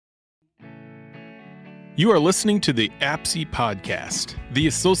You are listening to the APSI Podcast, the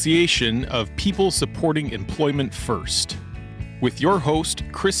Association of People Supporting Employment First, with your host,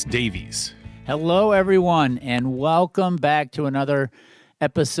 Chris Davies. Hello, everyone, and welcome back to another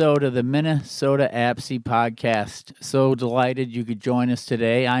episode of the Minnesota APSI Podcast. So delighted you could join us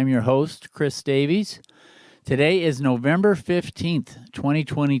today. I'm your host, Chris Davies. Today is November 15th,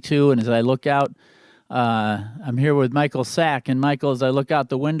 2022, and as I look out, I'm here with Michael Sack. And Michael, as I look out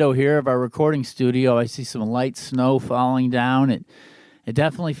the window here of our recording studio, I see some light snow falling down. It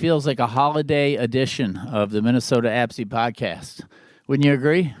definitely feels like a holiday edition of the Minnesota APSI Podcast. Wouldn't you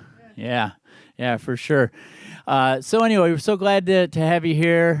agree? Yeah, for sure. So anyway, we're so glad to have you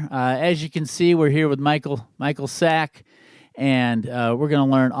here. As you can see, we're here with Michael Sack, and we're going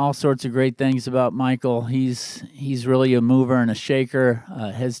to learn all sorts of great things about Michael. He's really a mover and a shaker,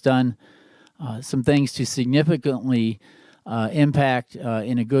 has done some things to significantly impact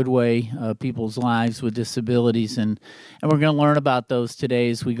in a good way people's lives with disabilities, and we're going to learn about those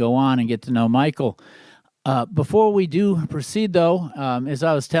today as we go on and get to know Michael. Before we do proceed, though, as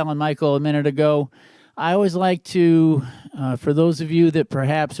I was telling Michael a minute ago, I always like to, for those of you that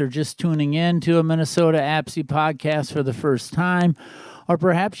perhaps are just tuning in to a Minnesota APSI podcast for the first time, or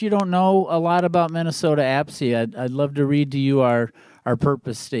perhaps you don't know a lot about Minnesota APSI, I'd love to read to you our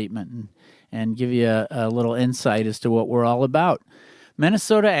purpose statement and give you a little insight as to what we're all about.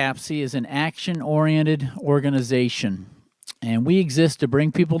 Minnesota APSI is an action-oriented organization, and we exist to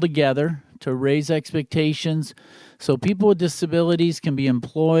bring people together, to raise expectations, so people with disabilities can be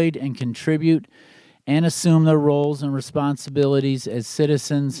employed and contribute and assume their roles and responsibilities as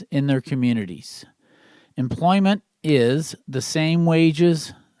citizens in their communities. Employment is the same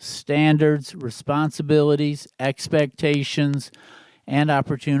wages, standards, responsibilities, expectations, and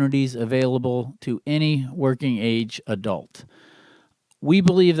opportunities available to any working-age adult. We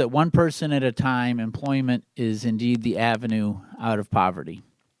believe that one person at a time, employment is indeed the avenue out of poverty.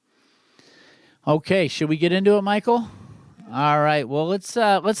 Okay, should we get into it, Michael? All right, well, let's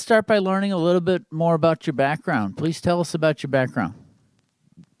start by learning a little bit more about your background. Please tell us about your background.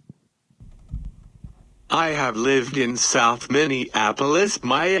 I have lived in South Minneapolis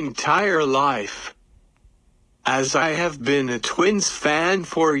my entire life. As I have been a Twins fan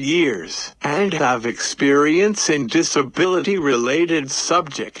for years and have experience in disability-related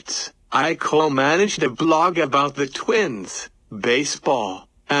subjects, I co-managed a blog about the Twins, baseball,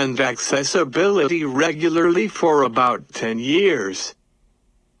 and accessibility regularly for about 10 years.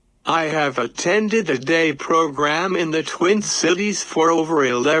 I have attended a day program in the Twin Cities for over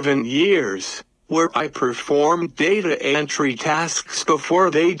 11 years, where I performed data entry tasks before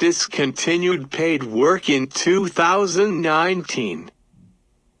they discontinued paid work in 2019.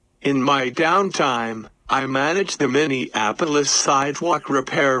 In my downtime, I manage the Minneapolis Sidewalk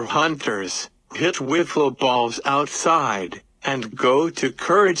Repair Hunters, hit wiffle balls outside, and go to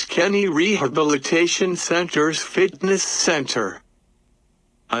Courage Kenny Rehabilitation Center's fitness center.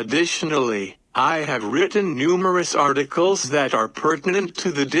 Additionally, I have written numerous articles that are pertinent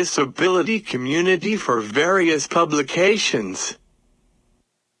to the disability community for various publications.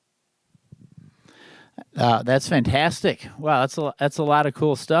 That's fantastic. Wow, that's a lot of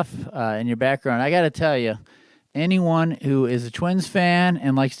cool stuff in your background. I got to tell you, anyone who is a Twins fan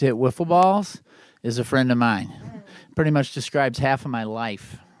and likes to hit wiffle balls is a friend of mine. Pretty much describes half of my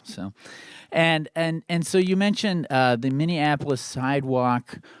life. So, and so you mentioned the Minneapolis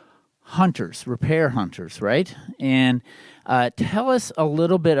Sidewalk Hunters, Repair Hunters, right? And tell us a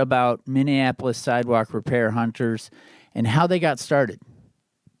little bit about Minneapolis Sidewalk Repair Hunters and how they got started.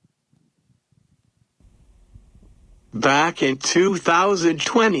 Back in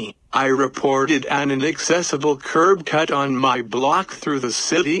 2020, I reported an inaccessible curb cut on my block through the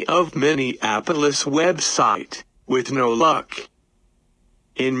City of Minneapolis website, with no luck.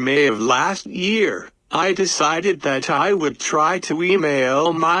 In May of last year, I decided that I would try to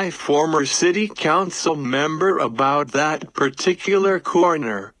email my former city council member about that particular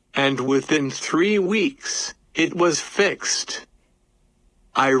corner, and within 3 weeks, it was fixed.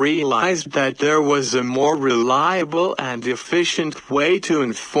 I realized that there was a more reliable and efficient way to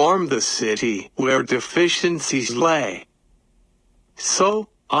inform the city where deficiencies lay. So,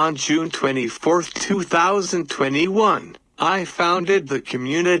 on June 24, 2021, I founded the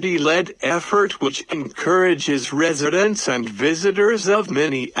community-led effort which encourages residents and visitors of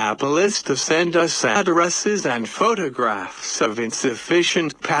Minneapolis to send us addresses and photographs of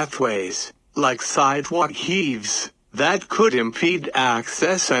insufficient pathways, like sidewalk heaves, that could impede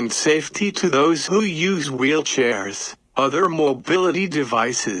access and safety to those who use wheelchairs, other mobility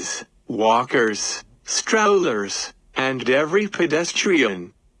devices, walkers, strollers, and every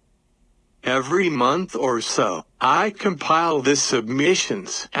pedestrian. Every month or so, I compile the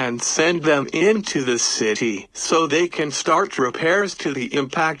submissions and send them into the city so they can start repairs to the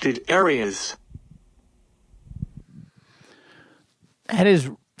impacted areas. That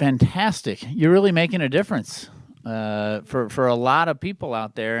is fantastic. You're really making a difference for a lot of people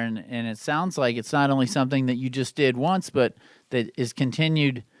out there, and it sounds like it's not only something that you just did once, but that is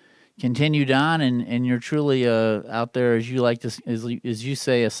continued on, and you're truly out there, as you like to, as you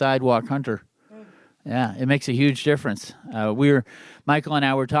say, a sidewalk hunter. Yeah, it makes a huge difference. Michael and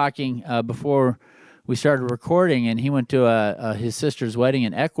I were talking before we started recording, and he went to his sister's wedding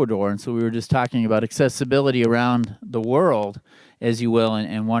in Ecuador, and so we were just talking about accessibility around the world, as you will,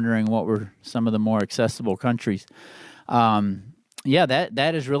 and wondering what were some of the more accessible countries. Yeah,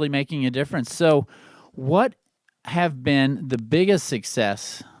 that is really making a difference. So what have been the biggest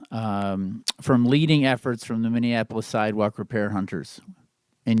success from leading efforts from the Minneapolis Sidewalk Repair Hunters,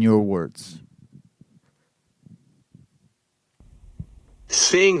 in your words?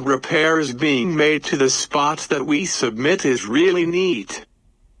 Seeing repairs being made to the spots that we submit is really neat.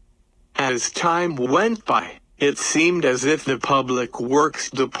 As time went by, it seemed as if the Public Works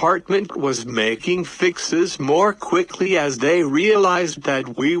Department was making fixes more quickly as they realized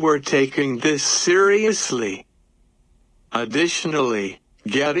that we were taking this seriously. Additionally,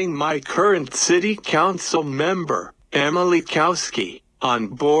 getting my current city council member, Emily Kowski, on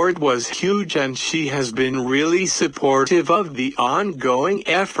board was huge, and she has been really supportive of the ongoing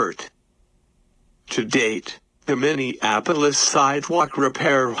effort. To date, the Minneapolis Sidewalk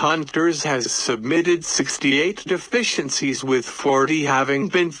Repair Hunters has submitted 68 deficiencies, with 40 having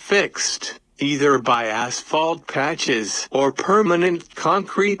been fixed, either by asphalt patches or permanent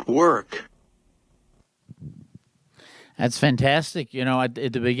concrete work. That's fantastic. You know, at the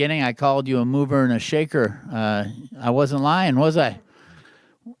beginning, I called you a mover and a shaker. I wasn't lying, was I?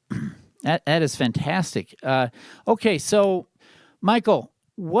 That is fantastic. Okay, so, Michael,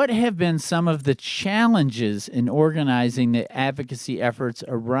 what have been some of the challenges in organizing the advocacy efforts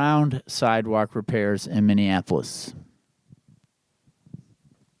around sidewalk repairs in Minneapolis?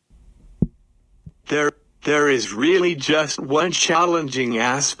 There is really just one challenging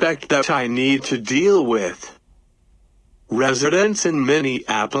aspect that I need to deal with. Residents in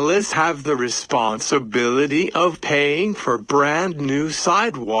Minneapolis have the responsibility of paying for brand new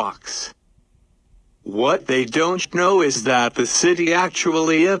sidewalks. What they don't know is that the city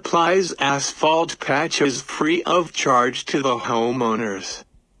actually applies asphalt patches free of charge to the homeowners.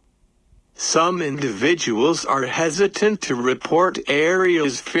 Some individuals are hesitant to report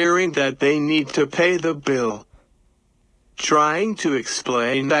areas, fearing that they need to pay the bill. Trying to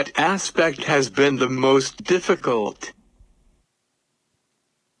explain that aspect has been the most difficult.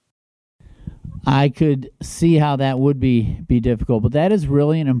 I could see how that would be difficult, but that is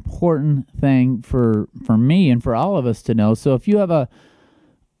really an important thing for me and for all of us to know. So if you have a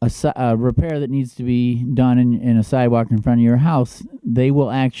repair that needs to be done in a sidewalk in front of your house, they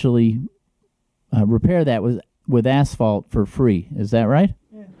will actually repair that with asphalt for free. Is that right?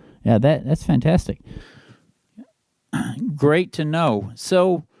 Yeah. Yeah, that's fantastic. Great to know.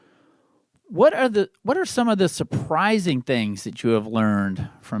 So what are some of the surprising things that you have learned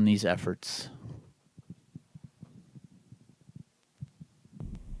from these efforts?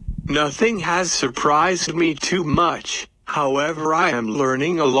 Nothing has surprised me too much. However, I am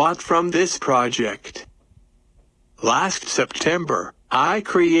learning a lot from this project. Last September, I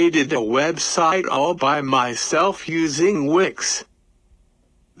created a website all by myself using Wix.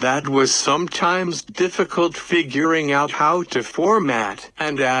 That was sometimes difficult, figuring out how to format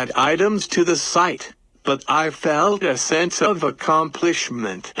and add items to the site, but I felt a sense of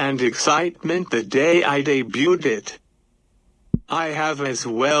accomplishment and excitement the day I debuted it. I have as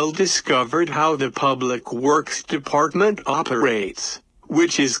well discovered how the Public Works Department operates,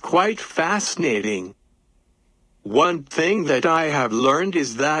 which is quite fascinating. One thing that I have learned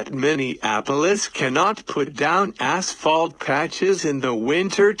is that Minneapolis cannot put down asphalt patches in the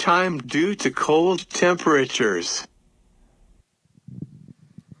winter time due to cold temperatures.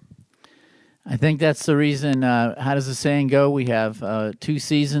 I think that's the reason, how does the saying go? We have 2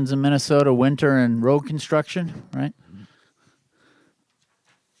 seasons in Minnesota, winter and road construction, right?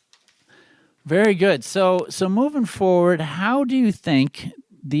 Very good. So moving forward, how do you think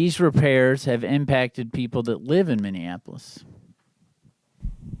these repairs have impacted people that live in Minneapolis?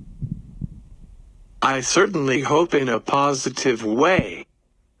 I certainly hope in a positive way.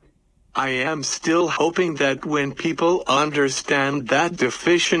 I am still hoping that when people understand that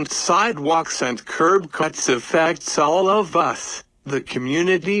deficient sidewalks and curb cuts affects all of us, the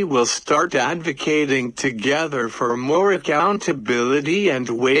community will start advocating together for more accountability and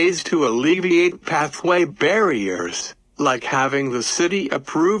ways to alleviate pathway barriers, like having the city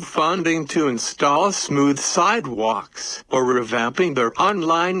approve funding to install smooth sidewalks or revamping their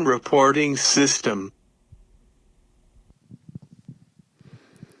online reporting system.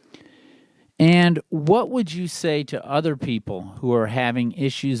 And what would you say to other people who are having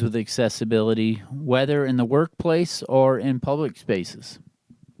issues with accessibility, whether in the workplace or in public spaces?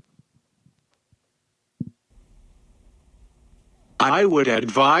 I would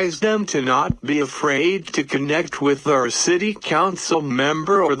advise them to not be afraid to connect with their city council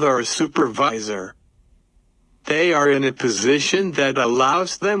member or their supervisor. They are in a position that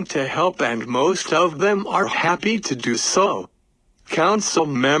allows them to help, and most of them are happy to do so. Council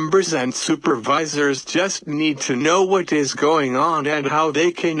members and supervisors just need to know what is going on and how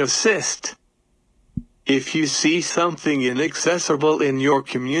they can assist. If you see something inaccessible in your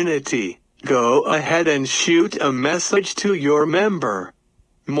community, go ahead and shoot a message to your member.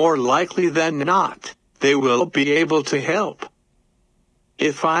 More likely than not, they will be able to help.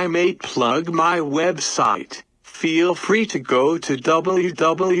 If I may plug my website, feel free to go to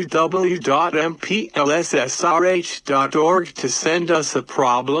www.mplssrh.org to send us a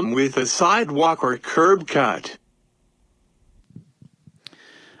problem with a sidewalk or curb cut.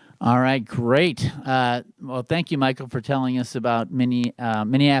 All right, great. Well, thank you, Michael, for telling us about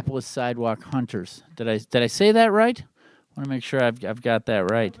Minneapolis Sidewalk Hunters. Did I say that right? I want to make sure I've got that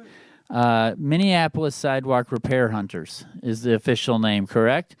right. Minneapolis Sidewalk Repair Hunters is the official name,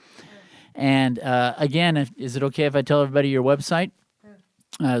 correct? And again, is it okay if I tell everybody your website?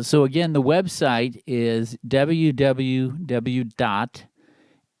 So again, the website is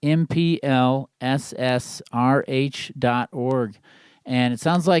www.mplssrh.org. And it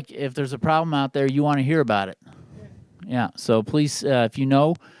sounds like if there's a problem out there, you want to hear about it. Yeah, so please, if you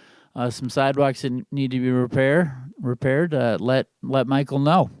know some sidewalks that need to be repaired, let Michael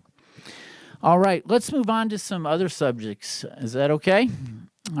know. All right, let's move on to some other subjects. Is that okay?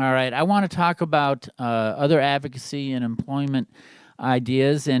 All right, I want to talk about other advocacy and employment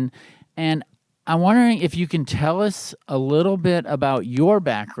ideas, and I'm wondering if you can tell us a little bit about your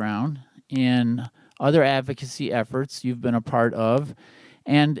background in other advocacy efforts you've been a part of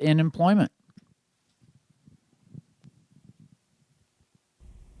and in employment.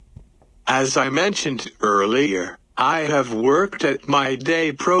 As I mentioned earlier, I have worked at my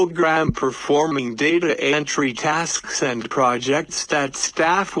day program performing data entry tasks and projects that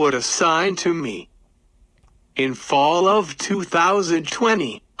staff would assign to me. In fall of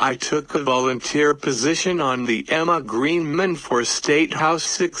 2020, I took a volunteer position on the Emma Greenman for State House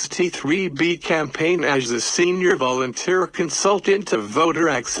 63B campaign as the senior volunteer consultant of voter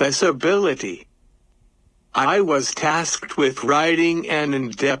accessibility. I was tasked with writing an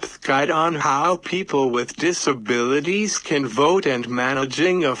in-depth guide on how people with disabilities can vote and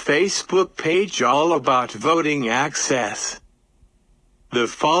managing a Facebook page all about voting access. The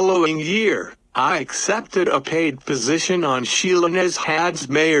following year, I accepted a paid position on Sheila Nezhad's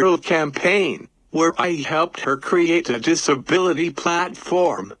mayoral campaign, where I helped her create a disability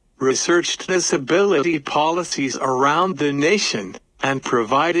platform, researched disability policies around the nation, and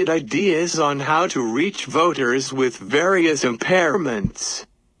provided ideas on how to reach voters with various impairments.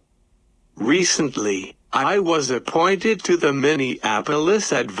 Recently, I was appointed to the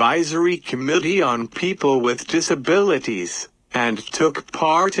Minneapolis Advisory Committee on People with Disabilities, and took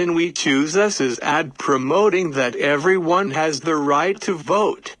part in We Choose Us's ad promoting that everyone has the right to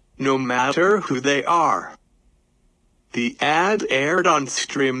vote, no matter who they are. The ad aired on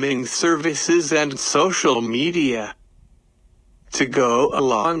streaming services and social media. To go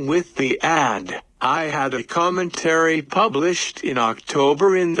along with the ad, I had a commentary published in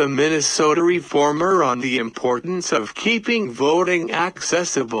October in the Minnesota Reformer on the importance of keeping voting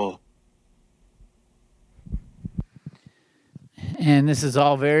accessible. And this is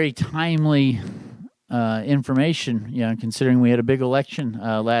all very timely information, considering we had a big election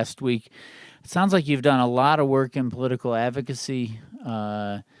last week. It sounds like you've done a lot of work in political advocacy.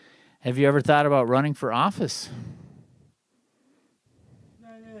 Have you ever thought about running for office?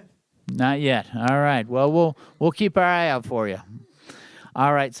 Not yet. All right. Well, we'll keep our eye out for you.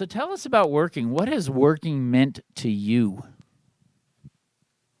 All right. So tell us about working. What has working meant to you?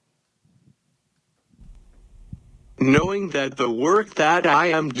 Knowing that the work that I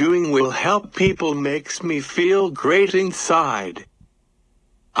am doing will help people makes me feel great inside.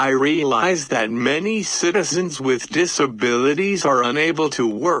 I realize that many citizens with disabilities are unable to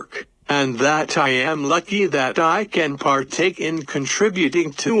work, and that I am lucky that I can partake in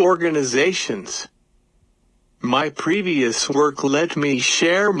contributing to organizations. My previous work let me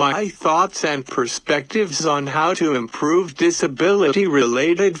share my thoughts and perspectives on how to improve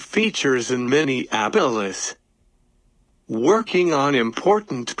disability-related features in Minneapolis. Working on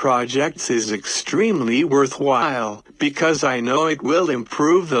important projects is extremely worthwhile because I know it will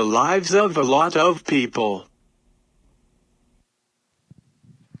improve the lives of a lot of people.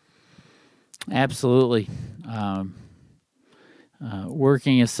 Absolutely.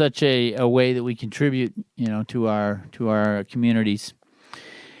 Working is such a way that we contribute, to our communities.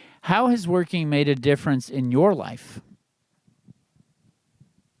 How has working made a difference in your life?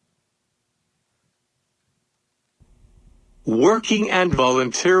 Working and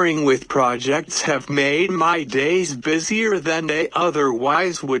volunteering with projects have made my days busier than they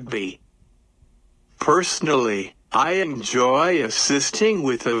otherwise would be. Personally, I enjoy assisting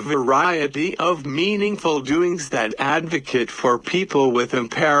with a variety of meaningful doings that advocate for people with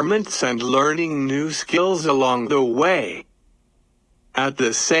impairments and learning new skills along the way. At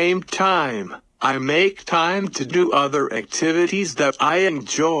the same time, I make time to do other activities that I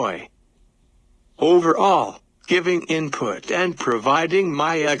enjoy. Overall, giving input and providing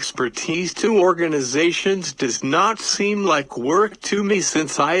my expertise to organizations does not seem like work to me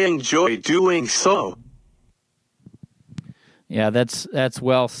since I enjoy doing so. Yeah, that's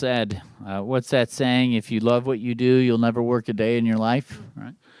well said. What's that saying? If you love what you do, you'll never work a day in your life,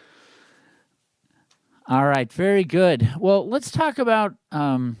 right? All right, very good. Well, let's talk about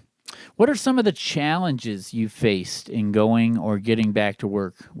what are some of the challenges you faced in going or getting back to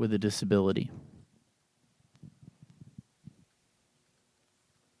work with a disability?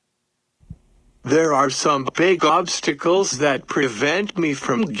 There are some big obstacles that prevent me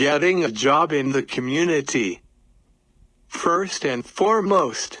from getting a job in the community. First and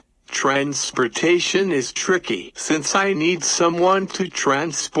foremost, transportation is tricky since I need someone to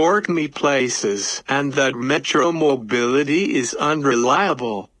transport me places and that metro mobility is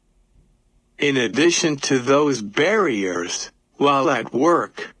unreliable. In addition to those barriers, while at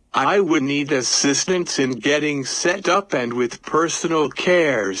work, I would need assistance in getting set up and with personal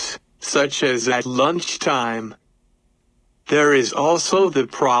cares, such as at lunchtime. There is also the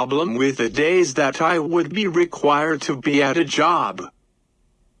problem with the days that I would be required to be at a job.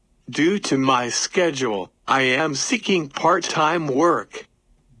 Due to my schedule, I am seeking part-time work.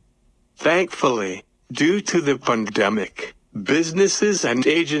 Thankfully, due to the pandemic, businesses and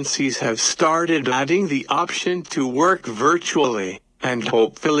agencies have started adding the option to work virtually, and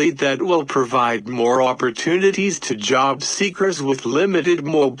hopefully that will provide more opportunities to job seekers with limited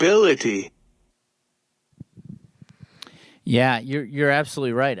mobility. Yeah, you're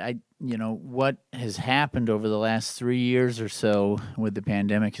absolutely right. What has happened over the last 3 years or so with the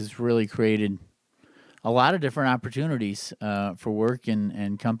pandemic has really created a lot of different opportunities for work,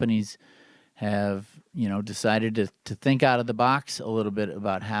 and companies have, decided to think out of the box a little bit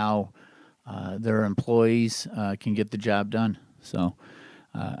about how their employees can get the job done. So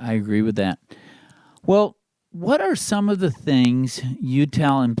I agree with that. Well, what are some of the things you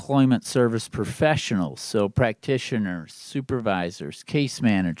tell employment service professionals, so practitioners, supervisors, case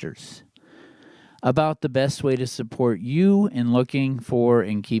managers, about the best way to support you in looking for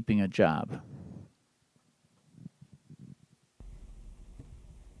and keeping a job?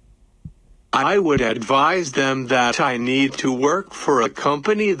 I would advise them that I need to work for a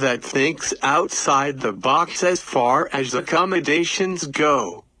company that thinks outside the box as far as accommodations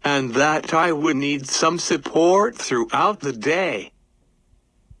go, and that I would need some support throughout the day.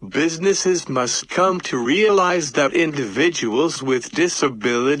 Businesses must come to realize that individuals with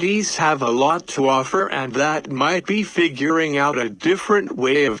disabilities have a lot to offer, and that might be figuring out a different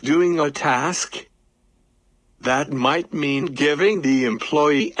way of doing a task. That might mean giving the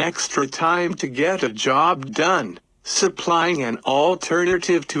employee extra time to get a job done, supplying an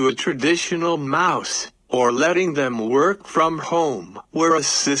alternative to a traditional mouse, or letting them work from home, where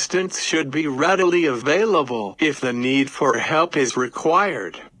assistance should be readily available if the need for help is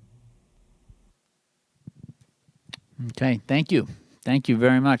required. Okay, thank you. Thank you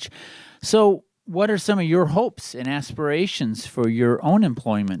very much. So, what are some of your hopes and aspirations for your own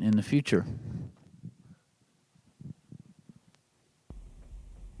employment in the future?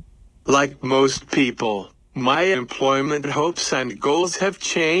 Like most people, my employment hopes and goals have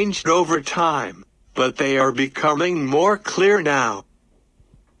changed over time, but they are becoming more clear now.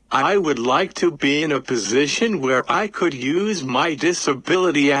 I would like to be in a position where I could use my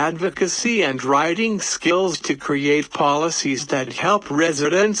disability advocacy and writing skills to create policies that help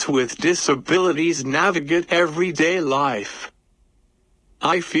residents with disabilities navigate everyday life.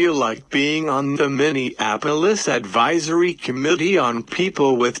 I feel like being on the Minneapolis Advisory Committee on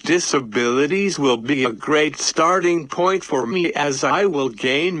People with Disabilities will be a great starting point for me, as I will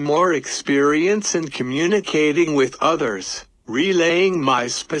gain more experience in communicating with others, relaying my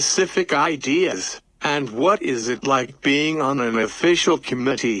specific ideas. And what is it like being on an official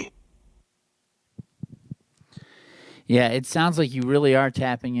committee? Yeah, it sounds like you really are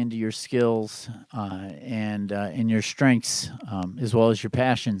tapping into your skills and your strengths, as well as your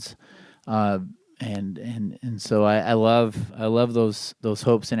passions, and so I love those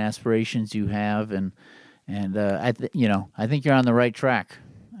hopes and aspirations you have, and I think you're on the right track.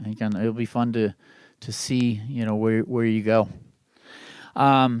 I think it'll be fun to see where you go.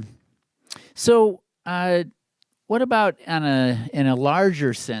 So. What about in a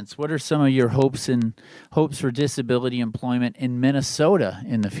larger sense? What are some of your hopes for disability employment in Minnesota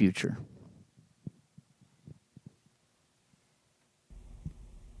in the future?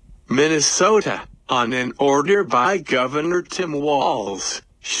 Minnesota, on an order by Governor Tim Walz,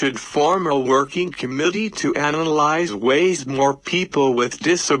 should form a working committee to analyze ways more people with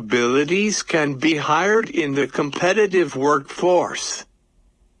disabilities can be hired in the competitive workforce.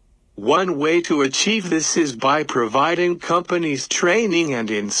 One way to achieve this is by providing companies training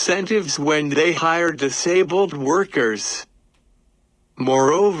and incentives when they hire disabled workers.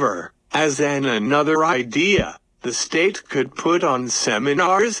 Moreover, as another idea, the state could put on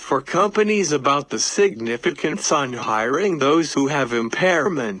seminars for companies about the significance on hiring those who have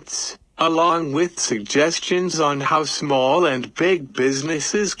impairments, along with suggestions on how small and big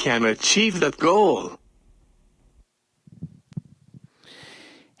businesses can achieve that goal.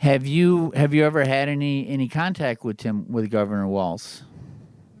 Have you ever had any contact with Governor Walz?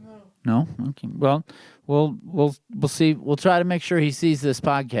 No. No? Okay. Well, we'll see. We'll try to make sure he sees this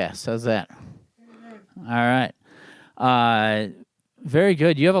podcast. How's that? All right. Very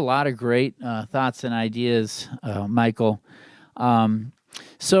good. You have a lot of great thoughts and ideas, Michael.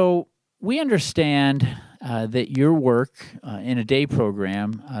 So we understand that your work in a day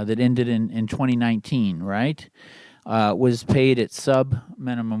program that ended in 2019, right? Was paid at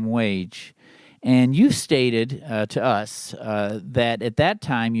sub-minimum wage. And you stated to us that at that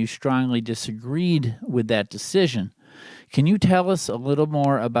time you strongly disagreed with that decision. Can you tell us a little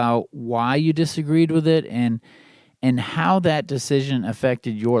more about why you disagreed with it and how that decision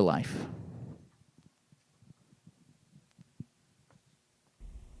affected your life?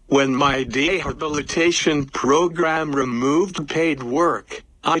 When my rehabilitation program removed paid work,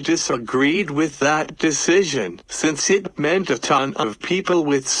 I disagreed with that decision, since it meant a ton of people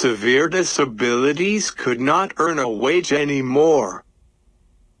with severe disabilities could not earn a wage anymore.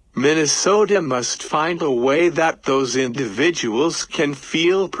 Minnesota must find a way that those individuals can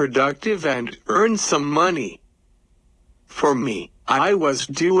feel productive and earn some money. For me, I was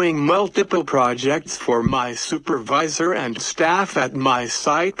doing multiple projects for my supervisor and staff at my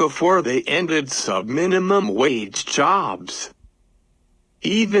site before they ended sub-minimum wage jobs.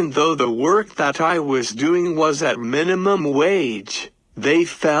 Even though the work that I was doing was at minimum wage, they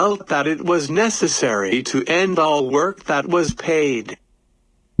felt that it was necessary to end all work that was paid.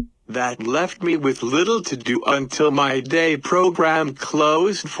 That left me with little to do until my day program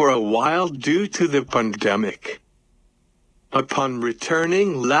closed for a while due to the pandemic. Upon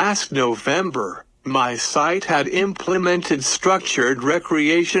returning last November, my site had implemented structured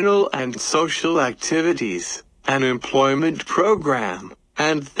recreational and social activities, an employment program,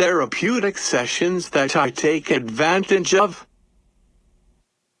 and therapeutic sessions that I take advantage of.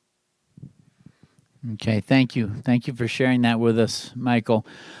 Okay, thank you. Thank you for sharing that with us, Michael.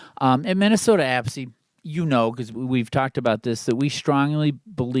 At Minnesota APSI, because we've talked about this, that we strongly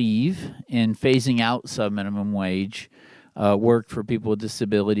believe in phasing out sub-minimum wage work for people with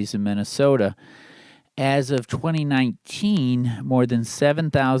disabilities in Minnesota. As of 2019, more than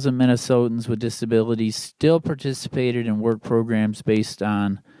 7,000 Minnesotans with disabilities still participated in work programs based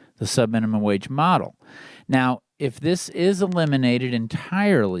on the sub-minimum wage model. Now, if this is eliminated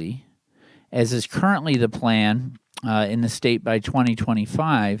entirely, as is currently the plan in the state by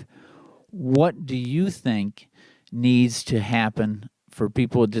 2025, what do you think needs to happen for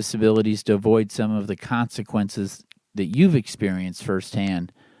people with disabilities to avoid some of the consequences that you've experienced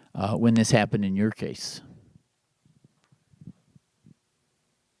firsthand when this happened in your case?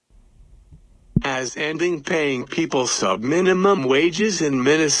 As ending paying people sub-minimum wages in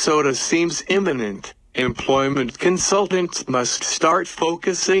Minnesota seems imminent, employment consultants must start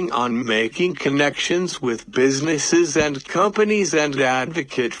focusing on making connections with businesses and companies and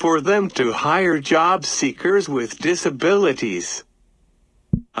advocate for them to hire job seekers with disabilities.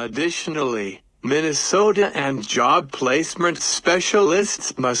 Additionally, Minnesota and job placement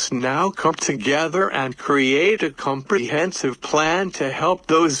specialists must now come together and create a comprehensive plan to help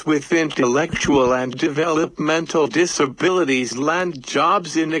those with intellectual and developmental disabilities land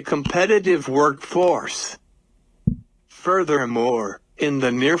jobs in a competitive workforce. Furthermore, in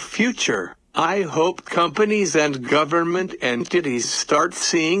the near future, I hope companies and government entities start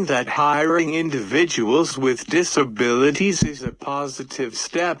seeing that hiring individuals with disabilities is a positive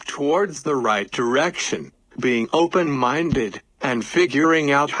step towards the right direction, being open-minded, and figuring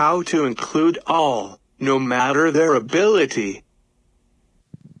out how to include all, no matter their ability.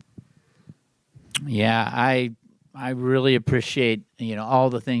 Yeah, I really appreciate, all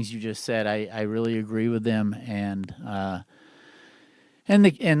the things you just said. I really agree with them, and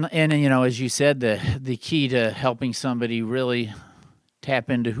as you said, the key to helping somebody really tap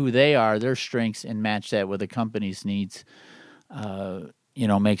into who they are, their strengths, and match that with the company's needs,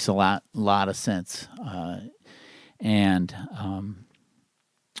 makes a lot of sense. As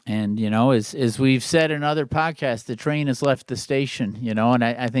we've said in other podcasts, the train has left the station. And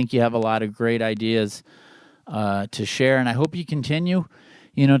I think you have a lot of great ideas to share, and I hope you continue,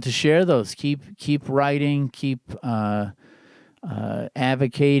 to share those. Keep writing, keep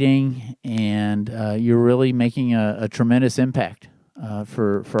advocating, and you're really making a tremendous impact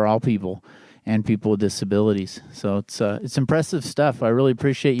for all people and people with disabilities. So it's impressive stuff. I really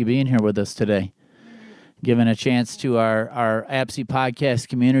appreciate you being here with us today, giving a chance to our APSI podcast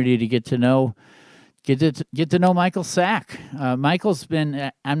community to get to know Michael Sack. Michael's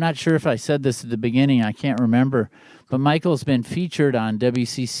been, I'm not sure if I said this at the beginning, I can't remember, but Michael's been featured on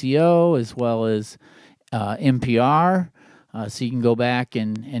WCCO as well as MPR. So you can go back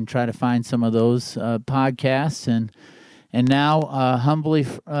and try to find some of those podcasts. And now, humbly,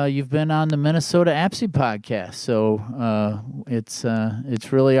 you've been on the Minnesota APSI podcast. So it's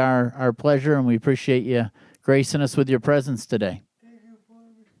really our pleasure, and we appreciate you gracing us with your presence today.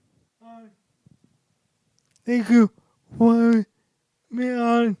 Thank you for me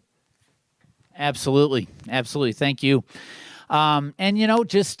on. Absolutely. Thank you.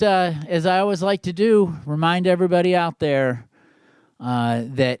 Just as I always like to do, remind everybody out there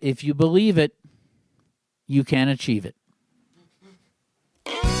that if you believe it, you can achieve it.